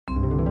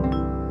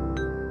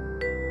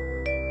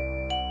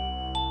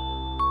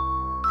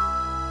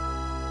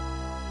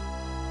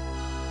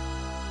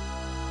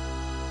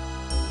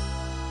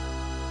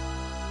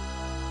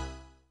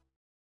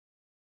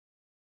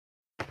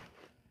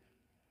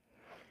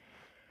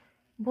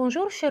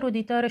Bonjour, chers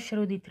auditeurs et chères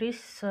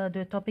auditrices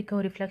de Topical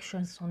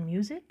Reflections on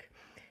Music.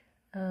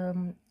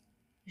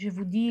 Je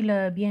vous dis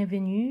la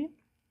bienvenue.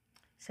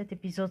 Cet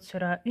épisode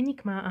sera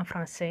uniquement en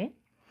français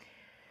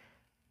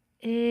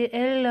et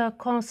elle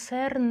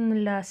concerne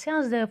la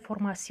séance de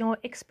formation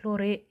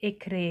Explorer et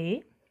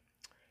Créer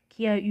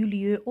qui a eu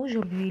lieu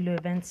aujourd'hui le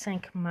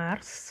 25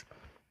 mars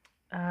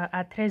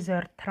à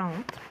 13h30,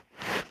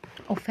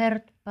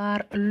 offerte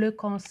par le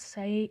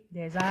Conseil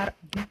des arts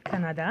du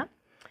Canada.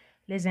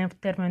 Les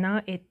intervenants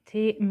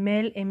étaient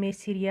Mel Aimé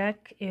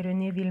Syriac et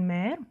René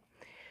Villemer.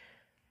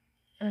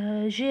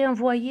 J'ai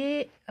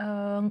envoyé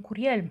un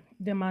courriel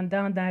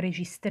demandant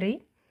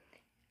d'enregistrer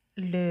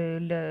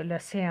la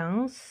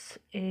séance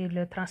et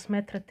le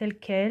transmettre tel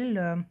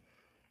quel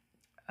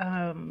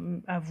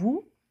à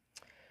vous.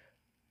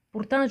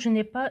 Pourtant, je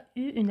n'ai pas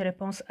eu une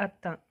réponse à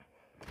temps.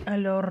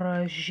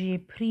 Alors, j'ai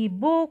pris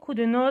beaucoup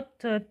de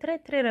notes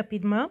très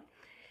rapidement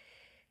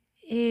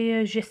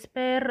et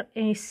j'espère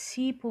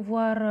ainsi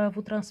pouvoir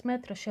vous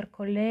transmettre, chers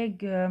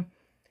collègues,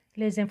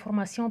 les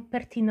informations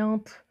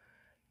pertinentes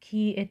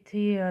qui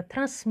étaient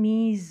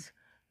transmises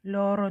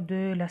lors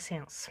de la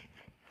séance.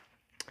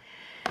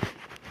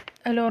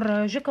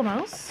 Alors, je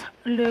commence.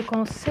 Le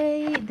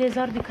Conseil des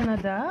arts du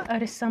Canada a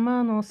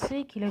récemment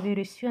annoncé qu'il avait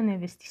reçu un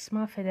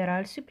investissement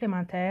fédéral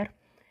supplémentaire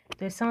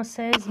de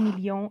 116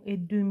 millions et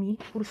demi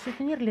pour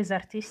soutenir les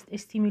artistes et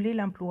stimuler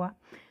l'emploi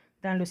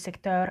dans le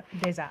secteur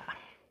des arts.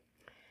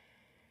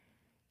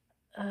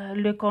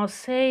 Le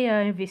Conseil a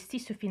investi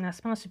ce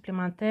financement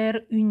supplémentaire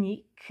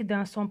unique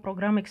dans son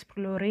programme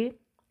Explorer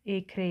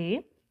et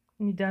Créer,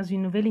 dans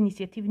une nouvelle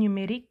initiative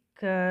numérique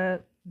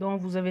dont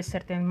vous avez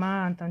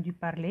certainement entendu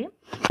parler.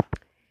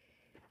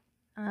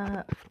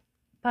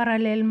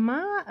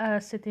 Parallèlement à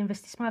cet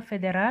investissement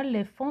fédéral,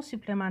 les fonds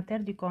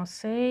supplémentaires du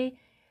Conseil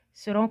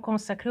seront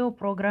consacrés au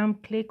programme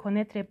Clé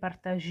connaître et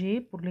partager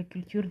pour les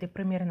cultures des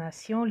Premières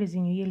Nations, les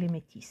Inuits et les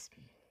Métis.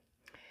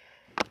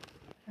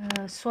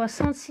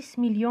 66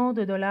 millions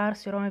de dollars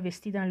seront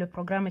investis dans le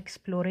programme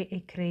Explorer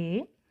et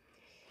Créer.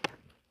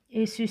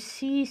 Et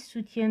ceci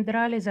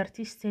soutiendra les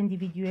artistes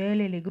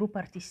individuels et les groupes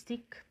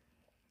artistiques,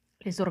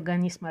 les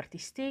organismes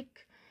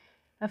artistiques,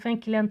 afin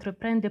qu'ils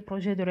entreprennent des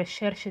projets de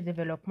recherche et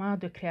développement,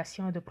 de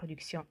création et de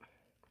production.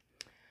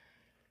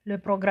 Le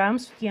programme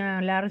soutient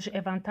un large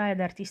éventail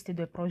d'artistes et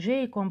de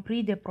projets, y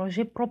compris des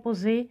projets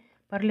proposés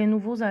par les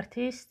nouveaux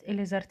artistes et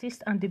les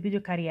artistes en début de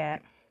carrière.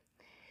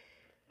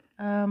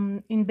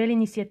 Une belle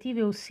initiative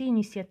est aussi une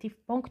initiative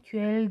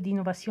ponctuelle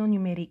d'innovation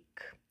numérique.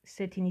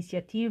 Cette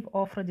initiative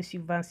offre des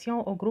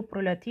subventions aux groupes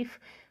relatifs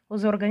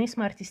aux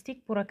organismes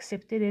artistiques pour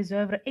accepter des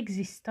œuvres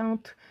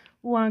existantes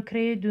ou en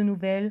créer de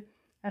nouvelles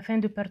afin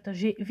de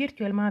partager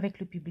virtuellement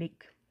avec le public.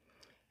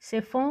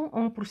 Ces fonds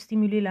ont pour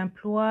stimuler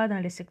l'emploi dans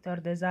les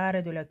secteurs des arts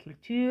et de la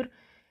culture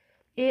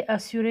et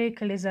assurer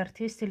que les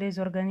artistes et les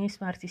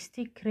organismes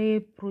artistiques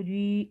créent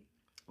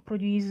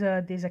produisent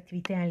des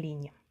activités en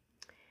ligne.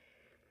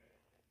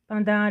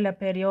 Pendant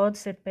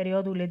cette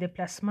période où les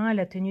déplacements et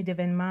la tenue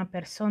d'événements en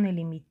personne est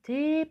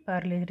limitée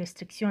par les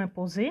restrictions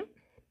imposées,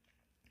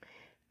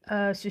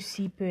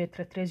 ceci peut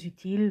être très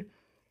utile,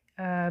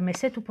 mais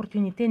cette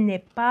opportunité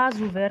n'est pas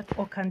ouverte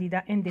aux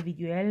candidats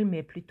individuels,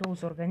 mais plutôt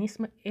aux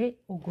organismes et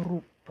aux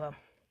groupes.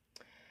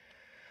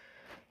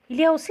 Il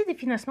y a aussi des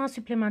financements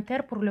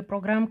supplémentaires pour le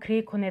programme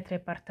Créer, connaître et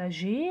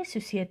partager.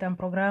 Ceci est un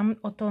programme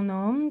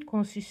autonome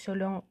conçu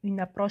selon une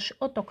approche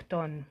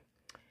autochtone.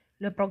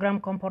 Le programme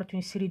comporte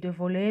une série de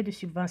volets de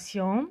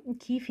subventions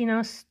qui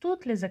financent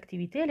toutes les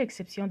activités, à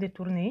l'exception des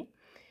tournées,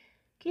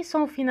 qui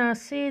sont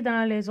financées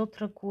dans les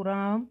autres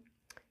courants,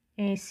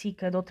 ainsi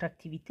que d'autres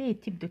activités et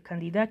types de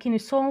candidats qui ne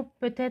sont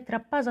peut-être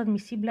pas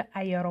admissibles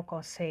ailleurs au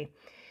Conseil.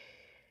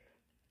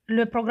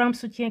 Le programme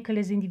soutient que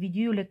les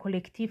individus, les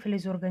collectifs et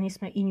les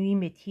organismes inuits,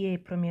 métiers et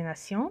Premières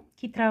Nations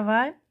qui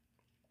travaillent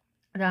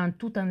dans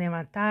tout un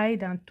éventail,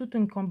 dans toute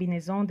une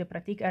combinaison de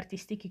pratiques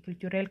artistiques et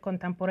culturelles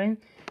contemporaines,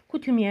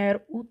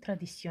 coutumières ou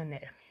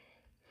traditionnelles.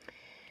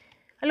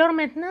 Alors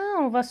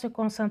maintenant, on va se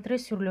concentrer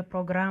sur le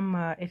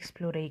programme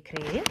Explorer et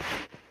Créer.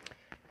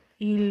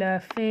 Il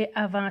fait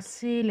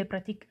avancer les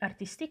pratiques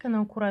artistiques en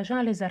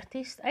encourageant les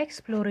artistes à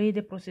explorer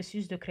des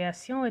processus de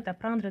création et à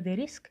prendre des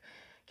risques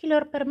qui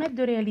leur permettent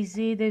de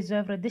réaliser des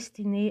œuvres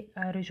destinées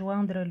à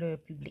rejoindre le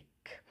public.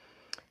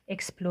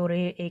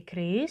 Explorer et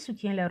Créer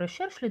soutient la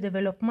recherche, le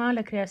développement,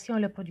 la création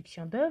et la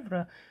production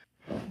d'œuvres,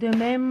 de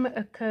même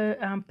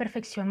qu'un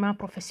perfectionnement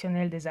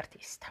professionnel des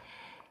artistes.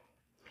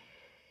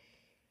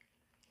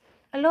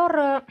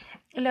 Alors,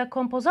 la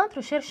composante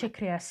recherche et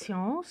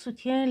création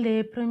soutient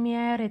les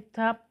premières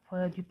étapes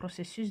du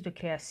processus de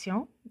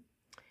création,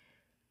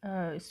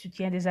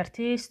 soutient des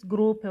artistes,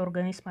 groupes et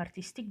organismes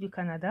artistiques du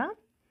Canada,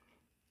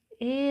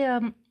 et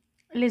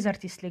les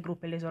artistes, les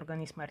groupes et les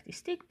organismes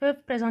artistiques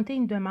peuvent présenter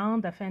une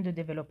demande afin de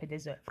développer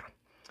des œuvres.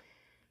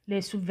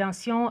 Les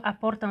subventions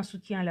apportent un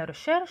soutien à la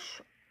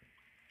recherche,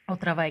 au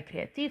travail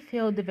créatif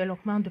et au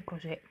développement de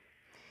projets.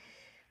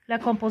 La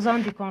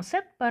composante du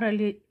concept par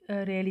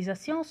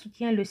réalisation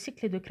soutient le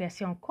cycle de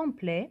création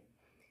complet,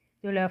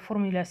 de la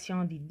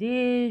formulation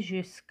d'idées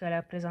jusqu'à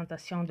la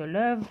présentation de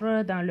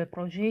l'œuvre dans le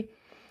projet.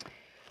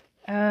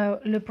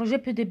 Le projet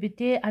peut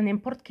débuter à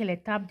n'importe quelle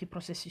étape du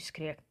processus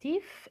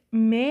créatif,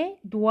 mais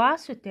doit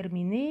se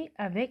terminer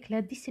avec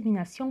la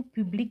dissémination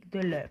publique de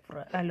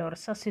l'œuvre. Alors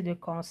ça, c'est de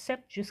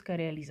concept jusqu'à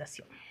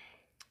réalisation.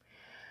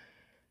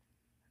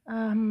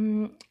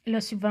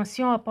 La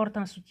subvention apporte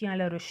un soutien à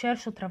la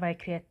recherche, au travail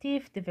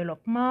créatif,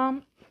 développement,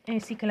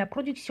 ainsi que la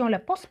production, la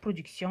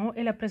post-production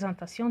et la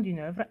présentation d'une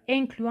œuvre,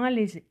 incluant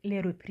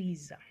les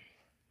reprises.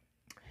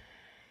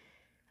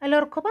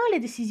 Alors, comment les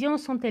décisions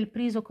sont-elles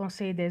prises au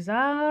Conseil des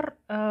arts?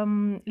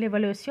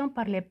 L'évaluation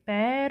par les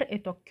pairs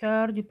est au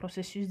cœur du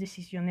processus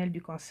décisionnel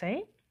du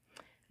Conseil.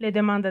 Les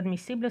demandes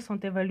admissibles sont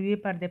évaluées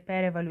par des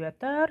pairs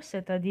évaluateurs,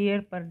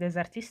 c'est-à-dire par des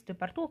artistes de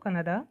partout au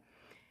Canada,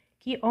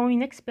 qui ont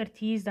une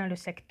expertise dans le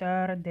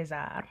secteur des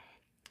arts.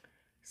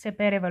 Ces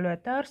pairs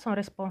évaluateurs sont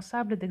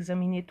responsables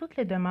d'examiner toutes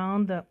les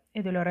demandes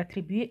et de leur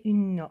attribuer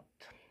une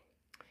note.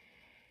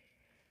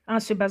 En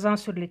se basant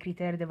sur les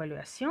critères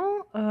d'évaluation,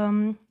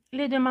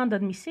 les demandes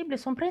admissibles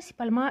sont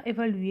principalement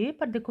évaluées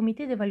par des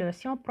comités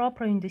d'évaluation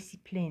propres à une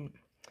discipline.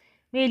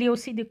 Mais il y a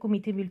aussi des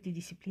comités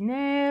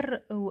multidisciplinaires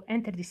ou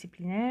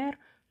interdisciplinaires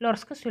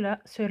lorsque cela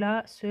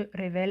se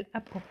révèle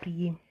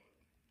approprié.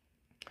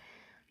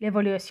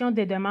 L'évaluation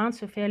des demandes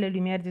se fait à la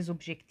lumière des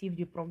objectifs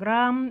du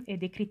programme et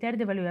des critères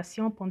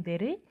d'évaluation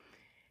pondérés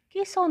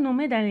qui sont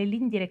nommés dans les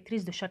lignes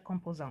directrices de chaque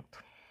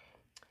composante.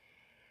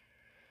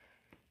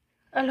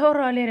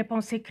 Alors, les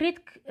réponses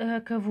écrites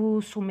que vous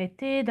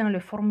soumettez dans le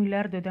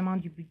formulaire de demande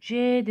du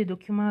budget, des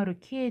documents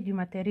requis et du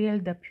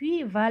matériel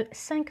d'appui valent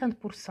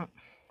 50%.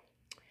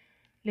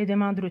 Les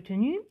demandes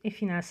retenues et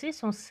financées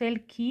sont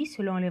celles qui,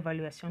 selon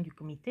l'évaluation du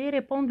comité,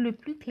 répondent le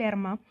plus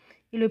clairement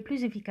et le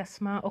plus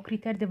efficacement aux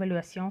critères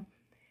d'évaluation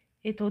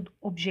et aux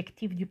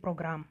objectifs du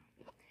programme.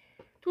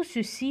 Tout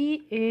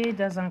ceci est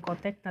dans un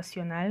contexte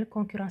national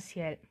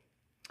concurrentiel.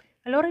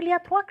 Alors, il y a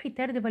 3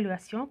 critères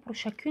d'évaluation pour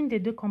chacune des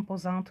 2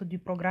 composantes du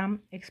programme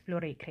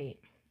Explorer et Créer.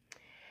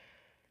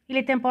 Il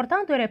est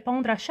important de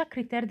répondre à chaque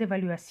critère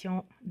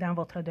d'évaluation dans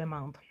votre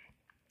demande.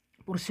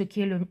 Pour ce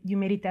qui est du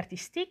mérite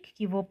artistique,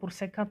 qui vaut pour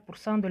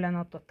 50% de la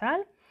note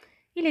totale,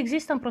 il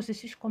existe un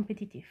processus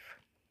compétitif.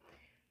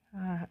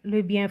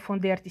 Le bien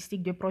fondé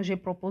artistique du projet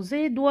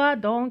proposé doit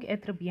donc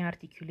être bien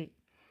articulé.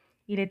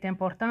 Il est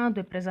important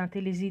de présenter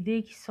les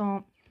idées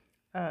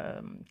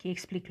qui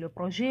expliquent le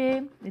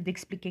projet et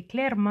d'expliquer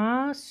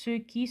clairement ce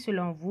qui,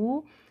 selon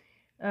vous,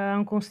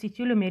 en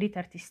constitue le mérite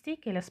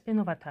artistique et l'aspect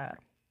novateur.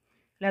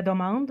 La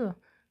demande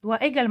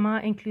doit également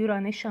inclure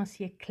un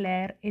échéancier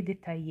clair et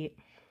détaillé.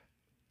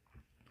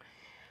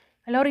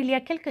 Alors, il y a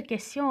quelques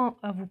questions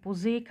à vous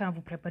poser quand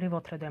vous préparez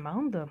votre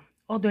demande.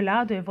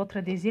 Au-delà de votre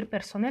désir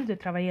personnel de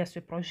travailler à ce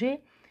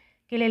projet,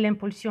 quelle est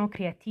l'impulsion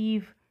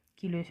créative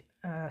qui le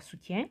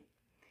soutient?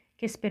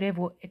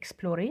 Qu'espérez-vous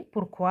explorer?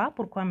 Pourquoi?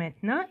 Pourquoi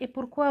maintenant? Et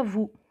pourquoi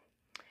vous?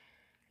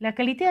 La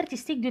qualité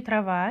artistique du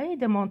travail,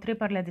 démontrée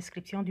par la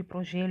description du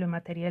projet et le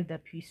matériel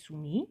d'appui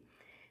soumis,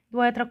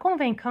 doit être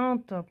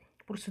convaincante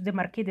pour se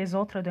démarquer des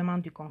autres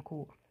demandes du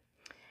concours.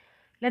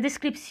 La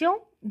description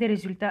des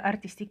résultats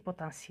artistiques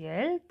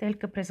potentiels, tels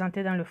que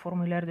présentés dans le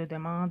formulaire de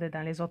demande et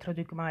dans les autres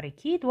documents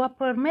requis, doit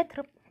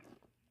permettre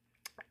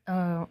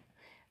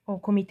au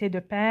comité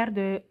de pairs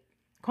de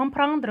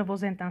comprendre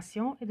vos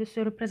intentions et de se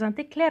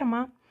représenter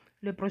clairement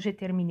le projet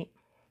terminé.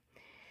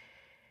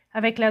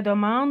 Avec la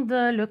demande,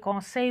 le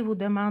conseil vous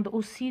demande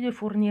aussi de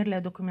fournir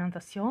la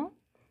documentation,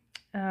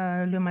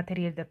 le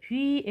matériel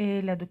d'appui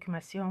et la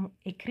documentation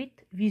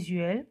écrite,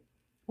 visuelle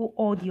ou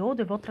audio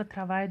de votre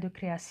travail de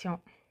création.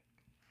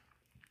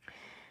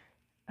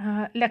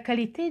 La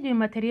qualité du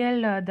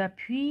matériel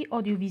d'appui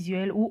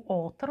audiovisuel ou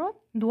autre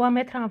doit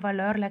mettre en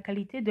valeur la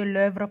qualité de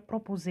l'œuvre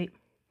proposée.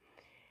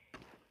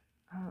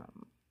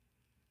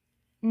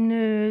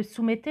 Ne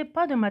soumettez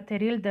pas de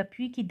matériel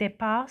d'appui qui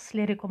dépasse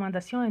les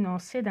recommandations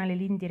énoncées dans les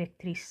lignes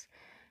directrices.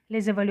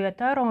 Les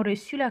évaluateurs ont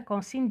reçu la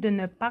consigne de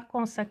ne pas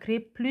consacrer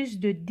plus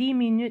de 10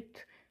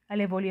 minutes à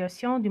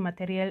l'évaluation du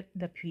matériel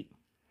d'appui.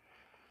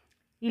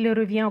 Il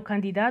revient aux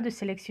candidats de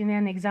sélectionner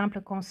un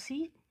exemple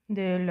concis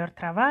de leur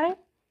travail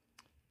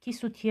qui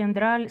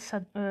soutiendra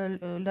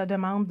la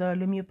demande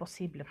le mieux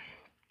possible.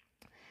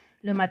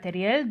 Le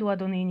matériel doit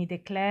donner une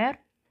idée claire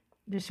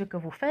de ce que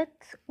vous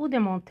faites ou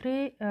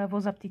démontrer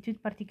vos aptitudes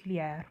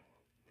particulières.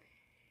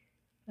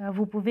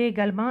 Vous pouvez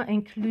également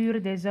inclure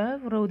des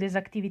œuvres ou des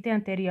activités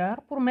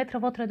intérieures pour mettre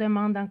votre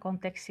demande en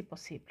contexte si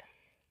possible.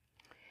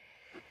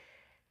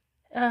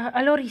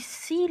 Alors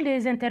ici,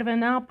 les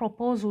intervenants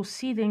proposent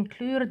aussi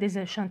d'inclure des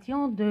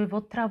échantillons de vos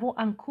travaux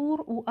en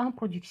cours ou en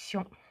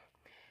production.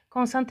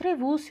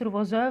 Concentrez-vous sur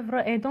vos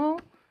œuvres et non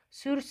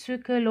sur ce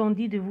que l'on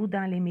dit de vous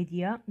dans les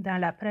médias, dans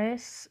la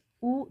presse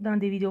ou dans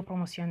des vidéos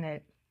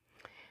promotionnelles.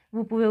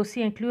 Vous pouvez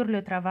aussi inclure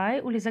le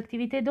travail ou les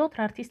activités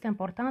d'autres artistes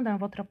importants dans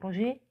votre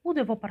projet ou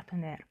de vos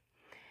partenaires.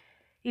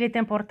 Il est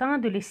important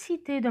de les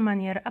citer de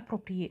manière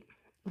appropriée.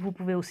 Vous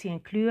pouvez aussi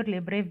inclure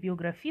les brèves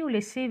biographies ou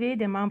les CV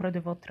des membres de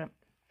votre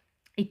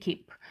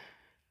équipe,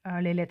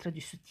 les lettres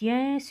du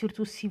soutien,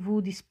 surtout si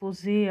vous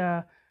disposez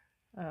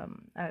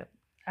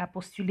à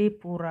postuler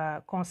pour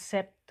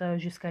concept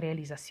jusqu'à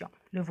réalisation,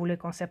 le volet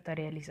concept à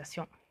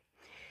réalisation.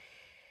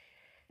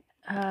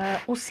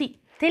 Aussi,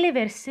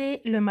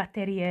 téléverser le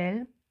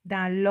matériel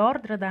dans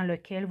l'ordre dans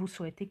lequel vous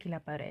souhaitez qu'il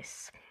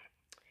apparaisse.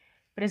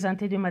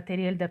 Présenter du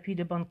matériel d'appui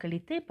de bonne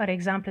qualité, par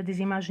exemple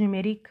des images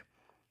numériques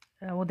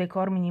au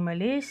décor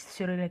minimaliste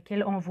sur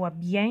lesquelles on voit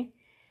bien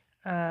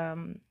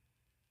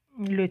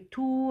le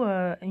tout,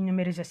 une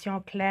numérisation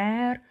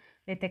claire,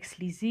 les textes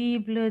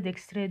lisibles,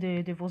 d'extraits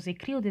de vos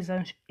écrits ou des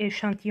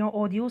échantillons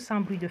audio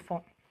sans bruit de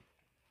fond.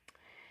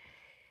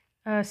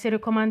 C'est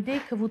recommandé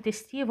que vous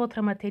testiez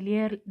votre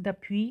matériel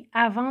d'appui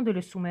avant de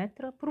le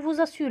soumettre pour vous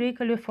assurer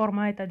que le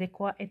format est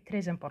adéquat et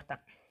très important.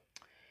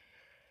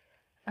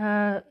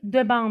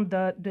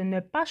 Demande de ne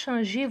pas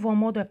changer vos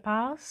mots de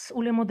passe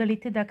ou les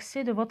modalités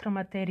d'accès de votre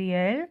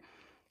matériel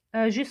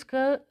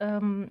jusqu'à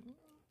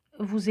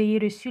vous ayez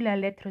reçu la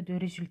lettre de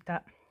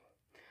résultat.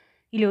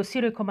 Il est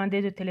aussi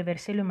recommandé de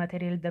téléverser le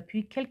matériel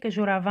d'appui quelques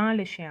jours avant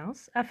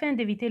l'échéance afin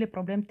d'éviter les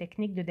problèmes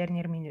techniques de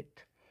dernière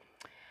minute.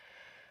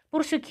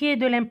 Pour ce qui est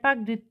de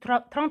l'impact de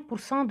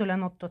 30% de la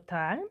note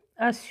totale,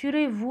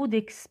 assurez-vous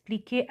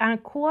d'expliquer en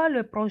quoi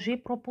le projet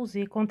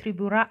proposé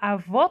contribuera à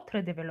votre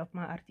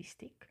développement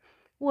artistique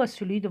ou à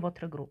celui de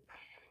votre groupe.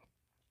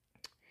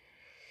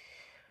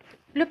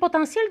 Le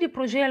potentiel du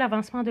projet à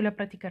l'avancement de la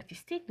pratique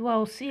artistique doit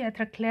aussi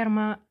être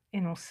clairement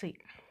énoncé.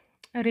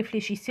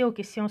 Réfléchissez aux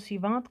questions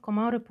suivantes.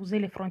 Comment repousser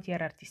les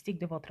frontières artistiques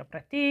de votre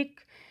pratique?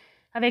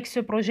 Avec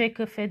ce projet,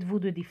 que faites-vous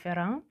de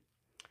différent?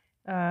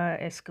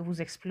 Est-ce que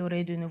vous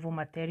explorez de nouveaux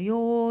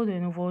matériaux, de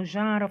nouveaux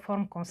genres,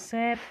 formes,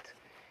 concepts?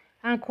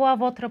 En quoi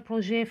votre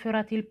projet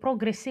fera-t-il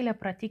progresser la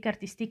pratique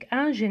artistique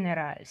en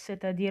général,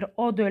 c'est-à-dire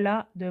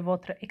au-delà de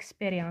votre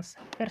expérience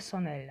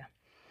personnelle?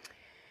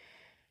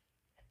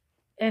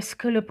 Est-ce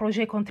que le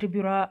projet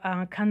contribuera à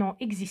un canon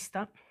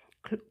existant?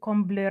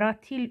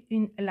 Comblera-t-il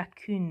une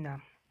lacune?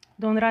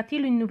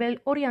 Donnera-t-il une nouvelle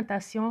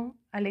orientation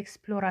à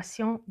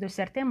l'exploration de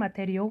certains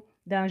matériaux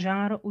d'un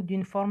genre ou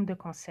d'une forme de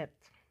concept?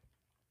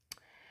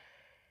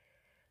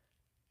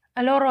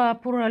 Alors,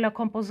 pour la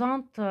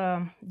composante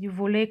du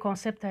volet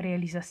concept à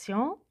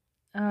réalisation,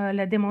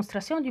 la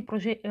démonstration du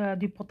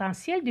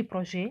potentiel du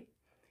projet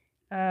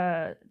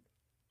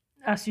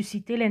à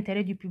susciter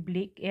l'intérêt du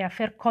public et à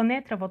faire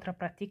connaître votre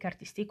pratique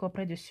artistique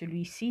auprès de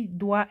celui-ci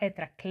doit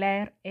être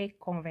claire et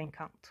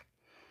convaincante.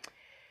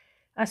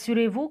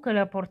 Assurez-vous que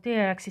la portée et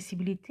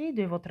l'accessibilité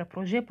de votre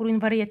projet pour une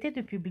variété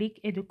de publics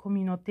et de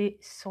communautés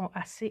sont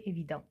assez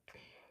évidentes.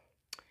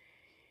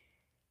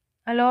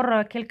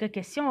 Alors, quelques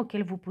questions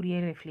auxquelles vous pourriez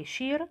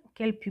réfléchir.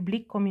 Quel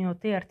public,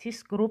 communauté,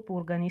 artistes, groupes ou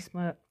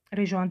organismes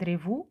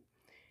rejoindrez-vous?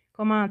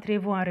 Comment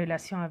entrez-vous en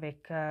relation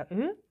avec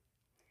eux?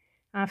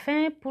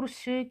 Enfin, pour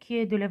ce qui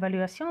est de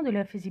l'évaluation de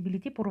la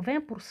faisabilité pour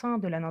 20%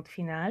 de la note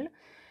finale,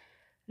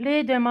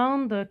 les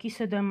demandes qui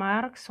se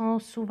démarquent sont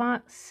souvent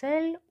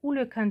celles où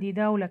le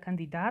candidat ou la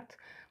candidate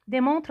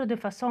démontre de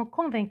façon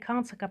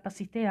convaincante sa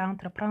capacité à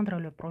entreprendre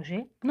le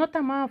projet,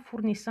 notamment en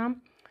fournissant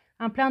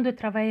un plan de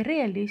travail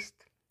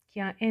réaliste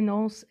qui en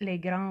énonce les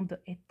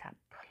grandes étapes.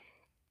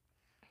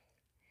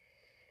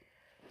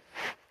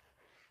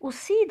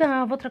 Aussi,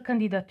 dans votre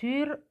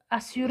candidature,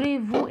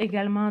 assurez-vous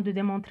également de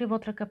démontrer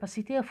votre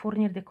capacité à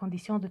fournir des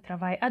conditions de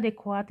travail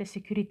adéquates et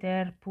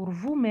sécuritaires pour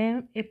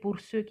vous-même et pour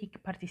ceux qui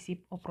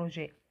participent au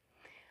projet.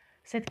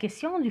 Cette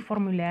question du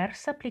formulaire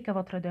s'applique à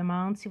votre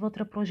demande si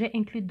votre projet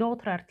inclut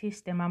d'autres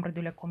artistes, des membres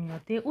de la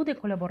communauté ou des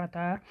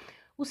collaborateurs,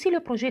 ou si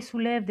le projet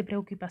soulève des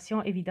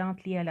préoccupations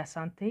évidentes liées à la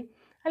santé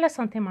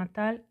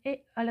mentale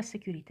et à la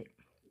sécurité.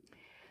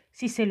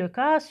 Si c'est le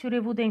cas,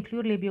 assurez-vous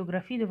d'inclure les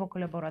biographies de vos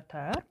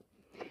collaborateurs.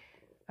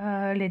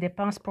 Les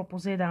dépenses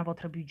proposées dans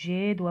votre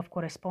budget doivent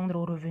correspondre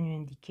aux revenus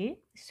indiqués.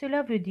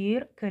 Cela veut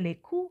dire que les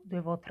coûts de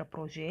votre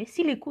projet,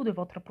 si les coûts de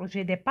votre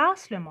projet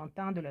dépassent le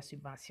montant de la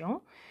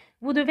subvention,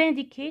 vous devez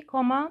indiquer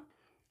comment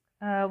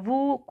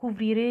vous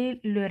couvrirez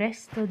le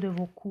reste de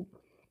vos coûts.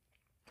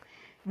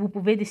 Vous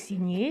pouvez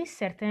désigner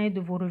certains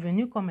de vos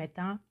revenus comme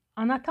étant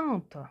en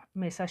attente,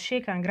 mais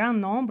sachez qu'un grand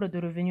nombre de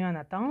revenus en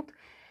attente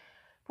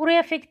pourrait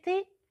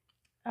affecter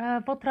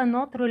votre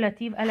note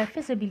relative à la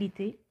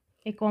faisabilité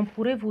et qu'on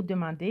pourrait vous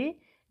demander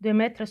de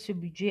mettre ce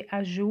budget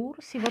à jour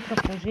si votre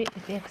projet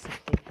était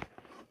accepté.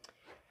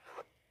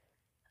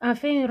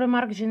 Enfin, une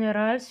remarque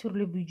générale sur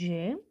le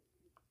budget.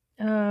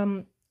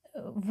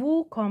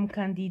 Vous, comme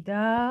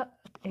candidat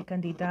et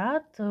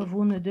candidate,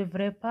 vous ne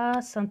devrez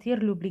pas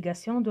sentir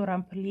l'obligation de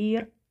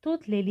remplir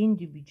toutes les lignes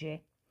du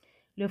budget.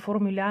 Le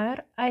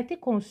formulaire a été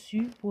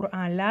conçu pour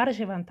un large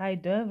éventail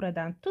d'œuvres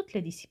dans toutes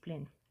les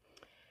disciplines.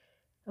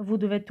 Vous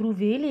devez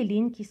trouver les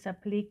lignes qui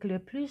s'appliquent le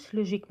plus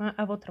logiquement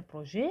à votre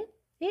projet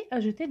et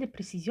ajouter des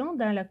précisions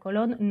dans la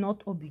colonne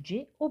Notes au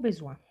budget au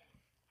besoin.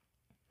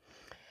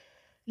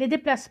 Les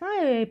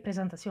déplacements et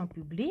présentations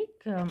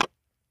publiques,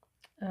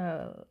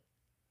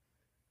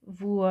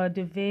 vous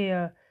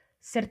devez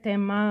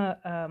certainement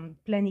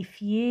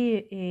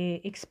planifier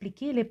et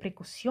expliquer les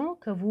précautions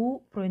que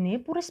vous prenez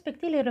pour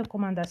respecter les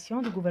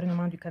recommandations du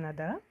gouvernement du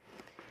Canada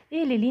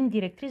et les lignes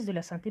directrices de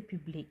la santé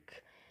publique.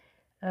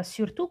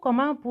 Surtout,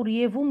 comment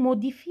pourriez-vous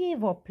modifier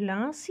vos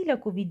plans si la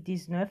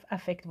COVID-19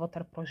 affecte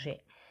votre projet?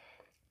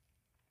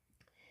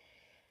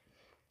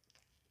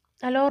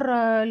 Alors,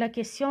 la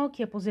question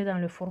qui est posée dans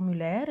le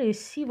formulaire est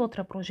si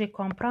votre projet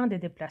comprend des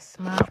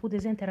déplacements ou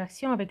des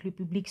interactions avec le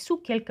public sous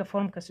quelque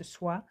forme que ce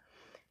soit,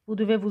 vous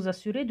devez vous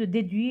assurer de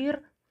déduire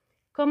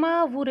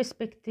comment vous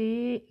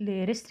respectez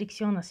les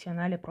restrictions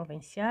nationales et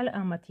provinciales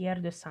en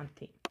matière de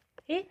santé.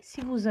 Et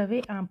si vous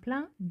avez un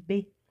plan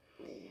B.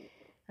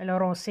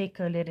 Alors, on sait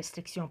que les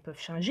restrictions peuvent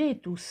changer et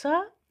tout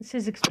ça.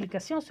 Ces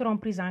explications seront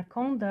prises en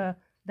compte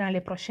dans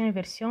les prochaines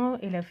versions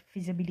et la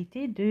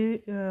faisabilité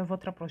de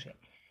votre projet.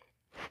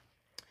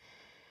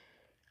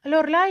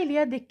 Alors là, il y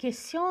a des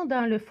questions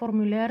dans le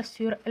formulaire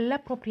sur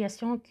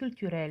l'appropriation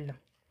culturelle.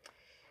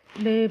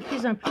 De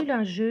plus en plus,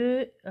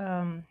 l'enjeu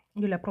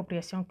de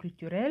l'appropriation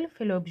culturelle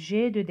fait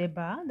l'objet de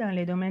débats dans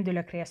les domaines de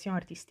la création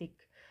artistique.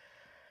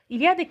 Il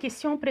y a des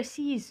questions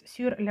précises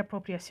sur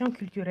l'appropriation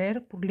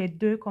culturelle pour les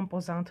deux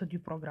composantes du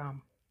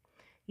programme.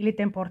 Il est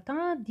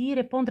important d'y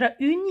répondre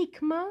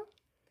uniquement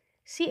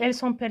si elles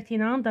sont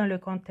pertinentes dans le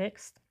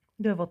contexte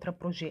de votre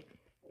projet.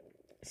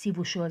 Si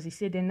vous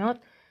choisissez des notes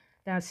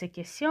dans ces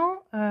questions,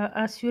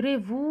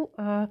 assurez-vous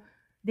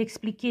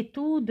d'expliquer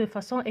tout de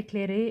façon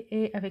éclairée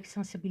et avec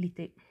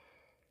sensibilité.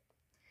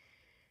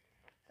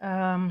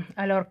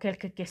 Alors,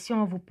 quelques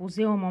questions à vous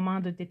poser au moment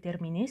de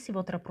déterminer si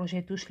votre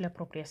projet touche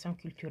l'appropriation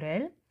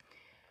culturelle.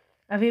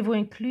 Avez-vous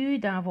inclus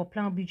dans vos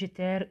plans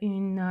budgétaires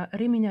une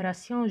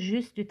rémunération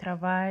juste du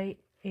travail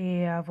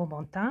et à vos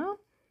montants?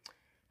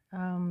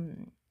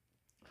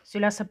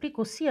 Cela s'applique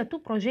aussi à tout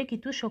projet qui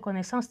touche aux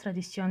connaissances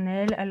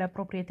traditionnelles, à la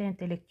propriété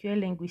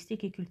intellectuelle,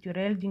 linguistique et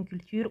culturelle d'une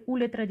culture où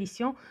les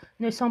traditions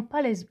ne sont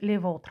pas les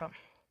vôtres.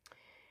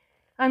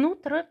 En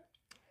outre,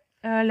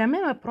 la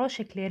même approche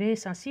éclairée et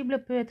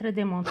sensible peut être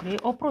démontrée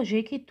aux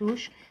projets qui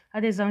touchent à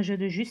des enjeux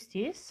de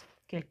justice,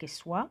 quels qu'ils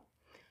soient,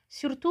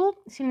 surtout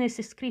s'ils ne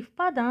s'inscrivent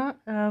pas dans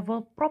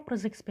vos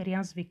propres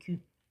expériences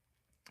vécues.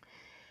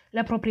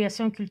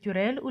 L'appropriation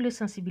culturelle ou les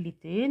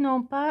sensibilités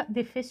n'ont pas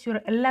d'effet sur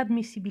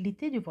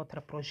l'admissibilité de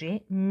votre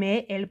projet,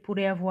 mais elles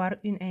pourraient avoir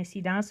une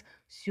incidence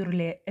sur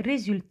les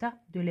résultats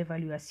de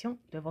l'évaluation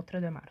de votre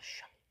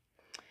démarche.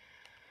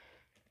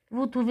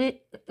 Vous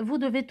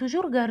devez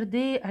toujours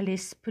garder à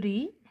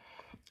l'esprit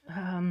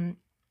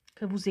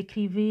que vous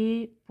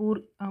écrivez pour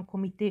un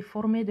comité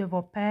formé de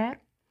vos pairs,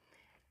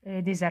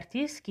 des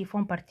artistes qui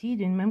font partie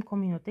d'une même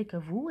communauté que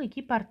vous et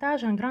qui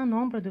partagent un grand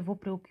nombre de vos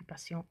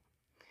préoccupations.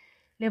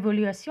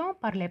 L'évaluation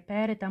par les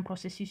pairs est un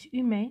processus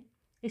humain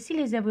et si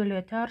les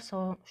évaluateurs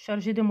sont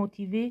chargés de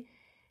motiver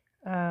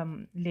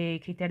les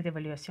critères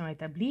d'évaluation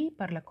établis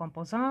par la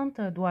composante,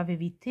 doivent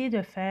éviter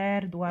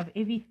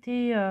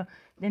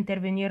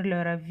d'intervenir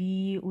leur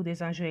avis ou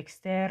des enjeux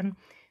externes,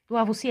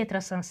 doivent aussi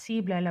être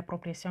sensibles à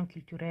l'appropriation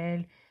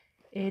culturelle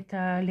et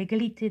à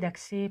l'égalité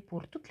d'accès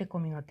pour toutes les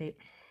communautés.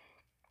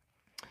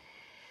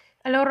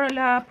 Alors,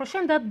 la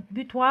prochaine date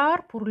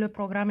butoir pour le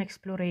programme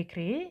Explorer et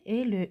Créer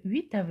est le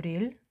 8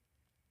 avril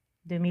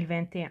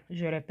 2021.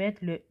 Je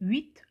répète, le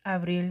 8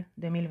 avril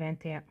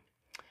 2021.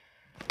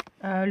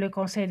 Le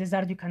Conseil des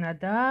arts du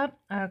Canada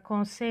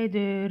conseille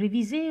de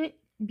réviser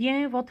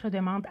bien votre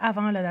demande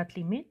avant la date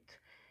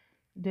limite,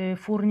 de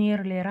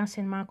fournir les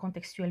renseignements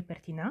contextuels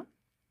pertinents,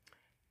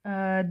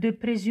 de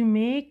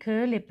présumer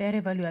que les pairs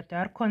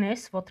évaluateurs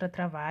connaissent votre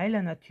travail,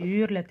 la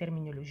nature, la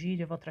terminologie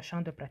de votre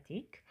champ de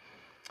pratique.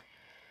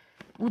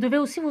 Vous devez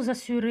aussi vous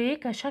assurer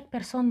que chaque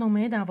personne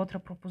nommée dans votre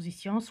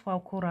proposition soit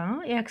au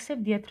courant et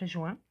accepte d'y être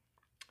joint.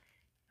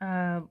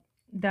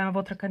 Dans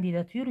votre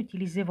candidature,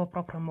 utilisez vos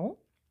propres mots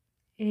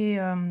et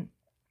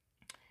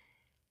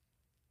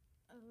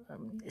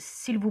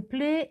s'il vous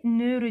plaît,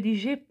 ne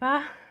rédigez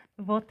pas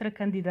votre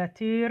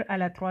candidature à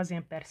la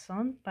troisième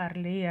personne.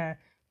 Parlez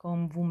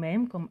comme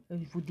vous-même, comme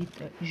vous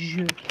dites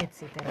je,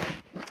 etc.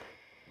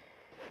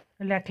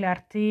 La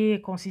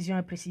clarté, concision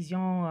et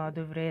précision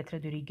devraient être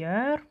de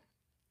rigueur.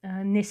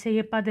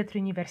 N'essayez pas d'être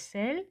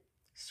universel.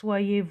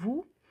 Soyez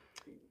vous.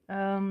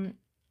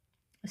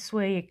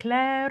 Soyez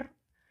clair.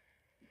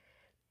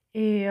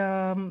 Et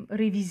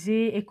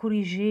réviser et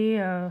corriger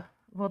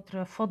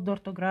votre faute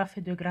d'orthographe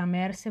et de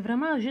grammaire. C'est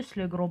vraiment juste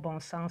le gros bon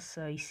sens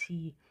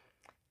ici,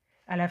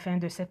 à la fin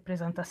de cette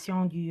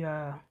présentation du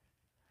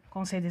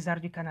Conseil des arts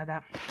du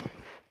Canada.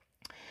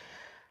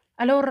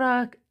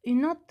 Alors,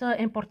 une note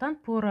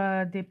importante pour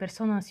des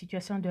personnes en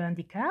situation de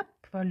handicap,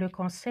 le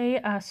Conseil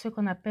a ce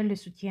qu'on appelle le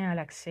soutien à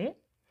l'accès.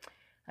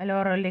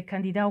 Alors, les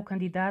candidats ou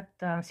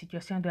candidates en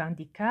situation de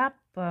handicap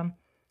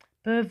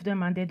peuvent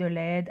demander de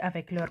l'aide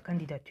avec leur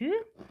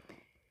candidature.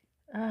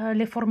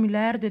 Les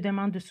formulaires de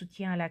demande de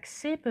soutien à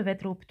l'accès peuvent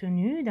être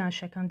obtenus dans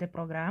chacun des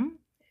programmes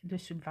de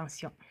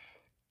subvention.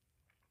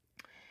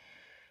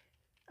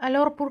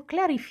 Alors, pour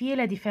clarifier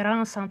la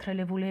différence entre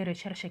les volets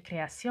recherche et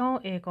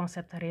création et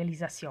concept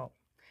réalisation,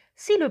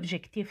 si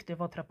l'objectif de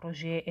votre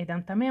projet est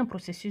d'entamer un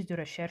processus de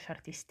recherche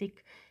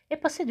artistique et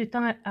passer du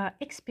temps à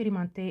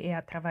expérimenter et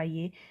à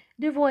travailler,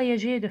 de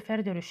voyager et de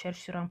faire des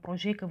recherches sur un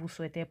projet que vous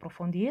souhaitez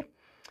approfondir,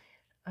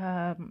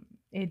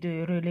 et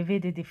de relever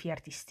des défis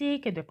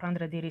artistiques et de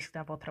prendre des risques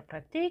dans votre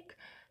pratique,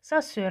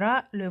 ça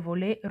sera le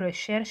volet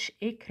recherche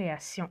et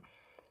création.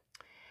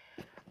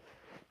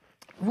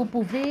 Vous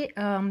pouvez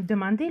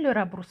demander le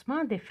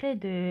remboursement des frais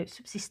de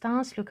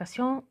subsistance,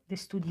 location des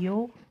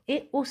studios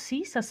et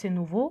aussi, ça c'est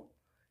nouveau,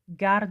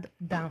 garde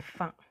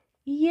d'enfants.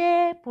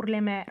 Yeah, pour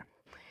les mères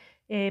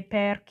et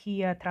pères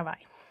qui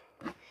travaillent.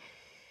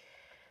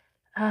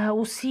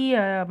 Aussi,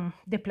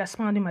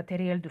 déplacement du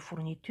matériel de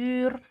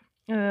fourniture,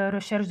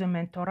 recherche de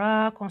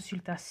mentorat,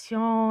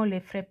 consultation, les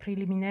frais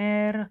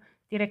préliminaires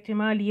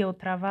directement liés au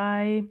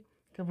travail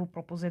que vous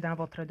proposez dans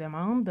votre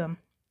demande.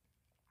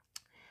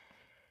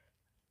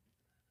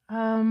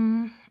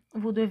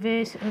 Vous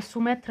devez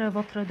soumettre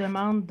votre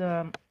demande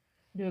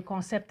de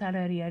concept à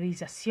la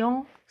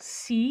réalisation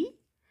si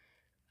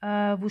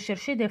vous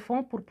cherchez des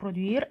fonds pour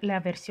produire la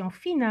version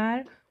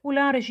finale ou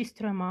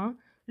l'enregistrement,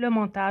 le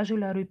montage ou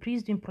la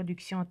reprise d'une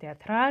production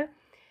théâtrale,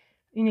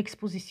 une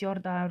exposition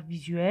d'art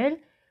visuel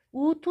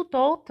ou tout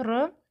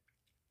autre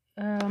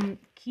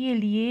qui est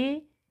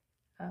lié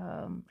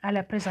à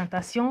la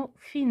présentation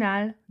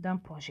finale d'un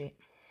projet.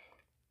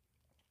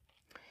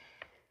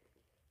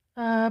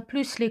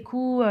 Plus les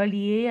coûts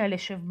liés à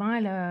l'achèvement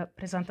et la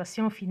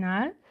présentation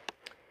finale,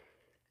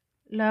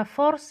 la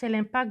force et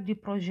l'impact du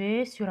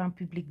projet sur un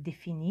public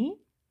défini,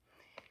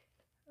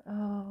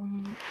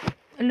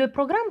 le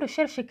programme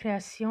recherche et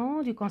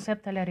création du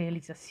concept à la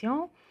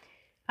réalisation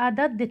à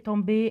date de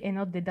tombée et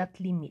note de date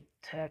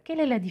limite. Quelle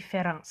est la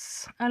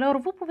différence? Alors,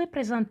 vous pouvez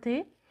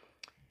présenter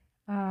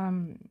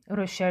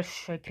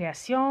recherche,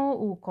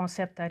 création ou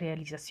concept à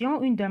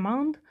réalisation, une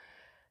demande.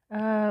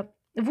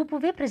 Vous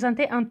pouvez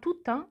présenter en tout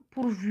temps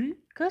pourvu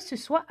que ce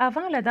soit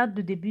avant la date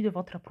de début de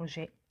votre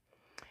projet.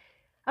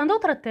 En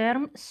d'autres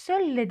termes,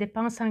 seules les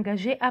dépenses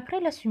engagées après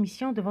la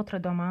soumission de votre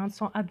demande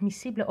sont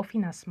admissibles au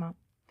financement.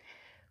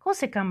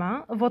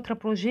 Conséquemment, votre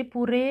projet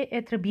pourrait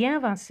être bien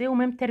avancé ou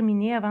même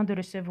terminé avant de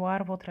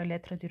recevoir votre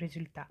lettre de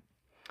résultat.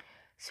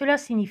 Cela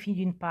signifie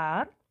d'une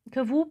part que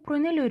vous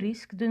prenez le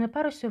risque de ne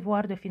pas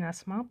recevoir de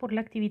financement pour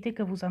l'activité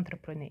que vous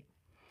entreprenez.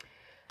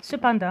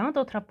 Cependant,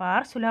 d'autre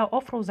part, cela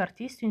offre aux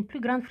artistes une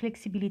plus grande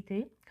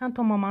flexibilité quant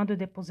au moment de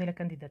déposer la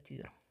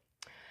candidature.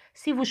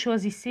 Si vous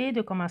choisissez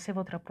de commencer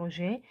votre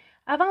projet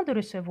avant de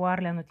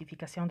recevoir la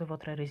notification de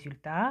votre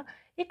résultat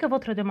et que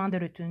votre demande est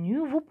retenue,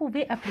 vous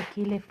pouvez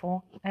appliquer les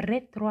fonds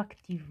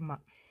rétroactivement.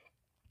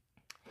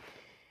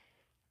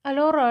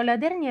 Alors, la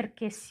dernière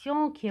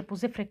question qui est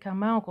posée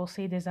fréquemment au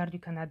Conseil des arts du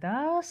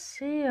Canada,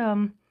 c'est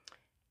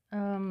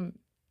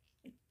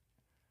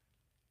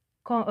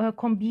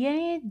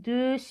combien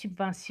de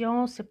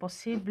subventions c'est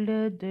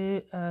possible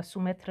de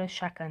soumettre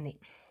chaque année.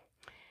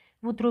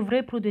 Vous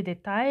trouverez plus de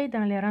détails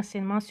dans les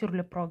renseignements sur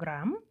le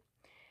programme.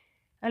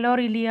 Alors,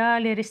 il y a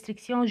les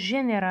restrictions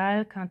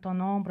générales quant au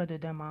nombre de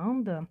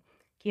demandes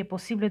qui est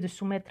possible de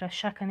soumettre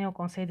chaque année au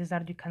Conseil des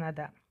arts du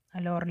Canada.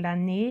 Alors,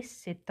 l'année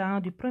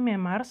s'étend du 1er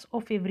mars au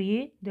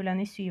février de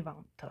l'année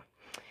suivante.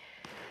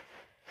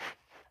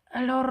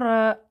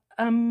 Alors,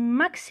 un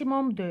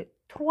maximum de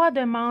 3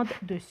 demandes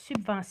de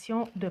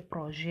subvention de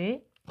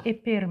projet est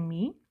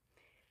permis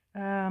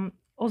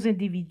aux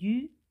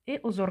individus et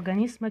aux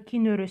organismes qui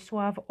ne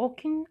reçoivent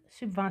aucune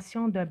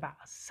subvention de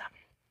base.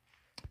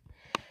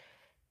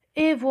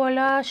 Et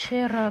voilà,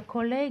 chers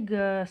collègues,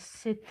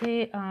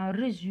 c'était un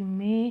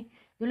résumé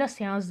de la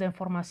séance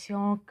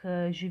d'information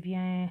que je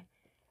viens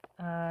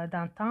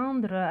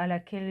d'entendre, à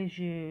laquelle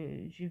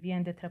je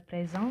viens d'être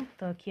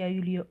présente, qui a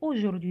eu lieu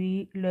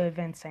aujourd'hui, le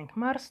 25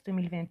 mars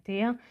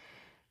 2021,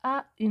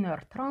 à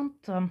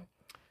 1h30.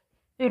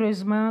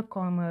 Heureusement,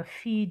 comme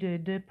fille de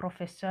 2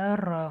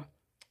 professeurs,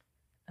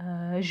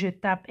 je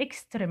tape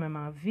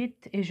extrêmement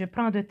vite et je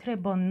prends de très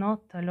bonnes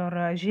notes.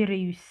 Alors, j'ai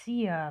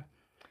réussi à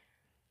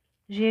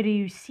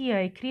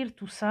écrire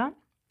tout ça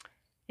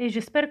et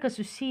j'espère que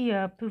ceci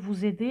peut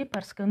vous aider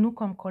parce que nous,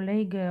 comme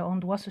collègues, on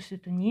doit se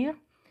soutenir,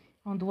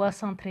 on doit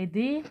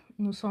s'entraider.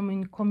 Nous sommes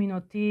une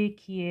communauté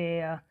qui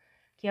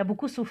a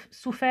beaucoup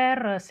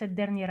souffert cette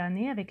dernière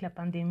année avec la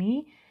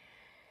pandémie.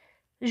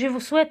 Je vous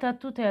souhaite à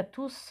toutes et à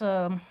tous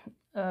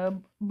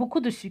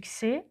beaucoup de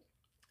succès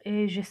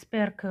et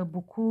j'espère que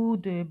beaucoup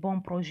de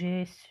bons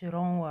projets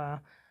seront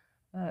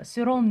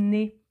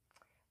nés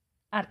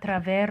à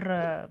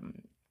travers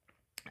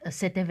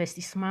cet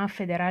investissement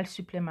fédéral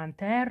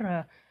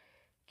supplémentaire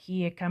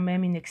qui est quand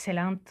même une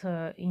excellente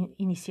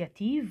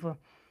initiative.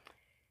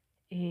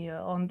 Et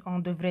on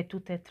devrait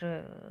tous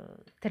être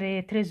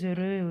très, très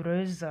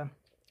heureuses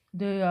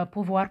de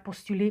pouvoir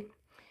postuler.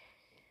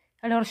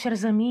 Alors,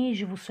 chers amis,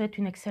 je vous souhaite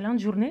une excellente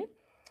journée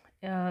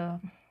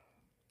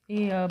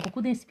et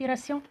beaucoup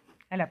d'inspiration.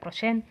 À la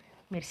prochaine.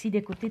 Merci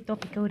d'écouter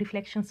Topical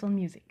Reflections on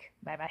Music.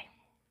 Bye bye.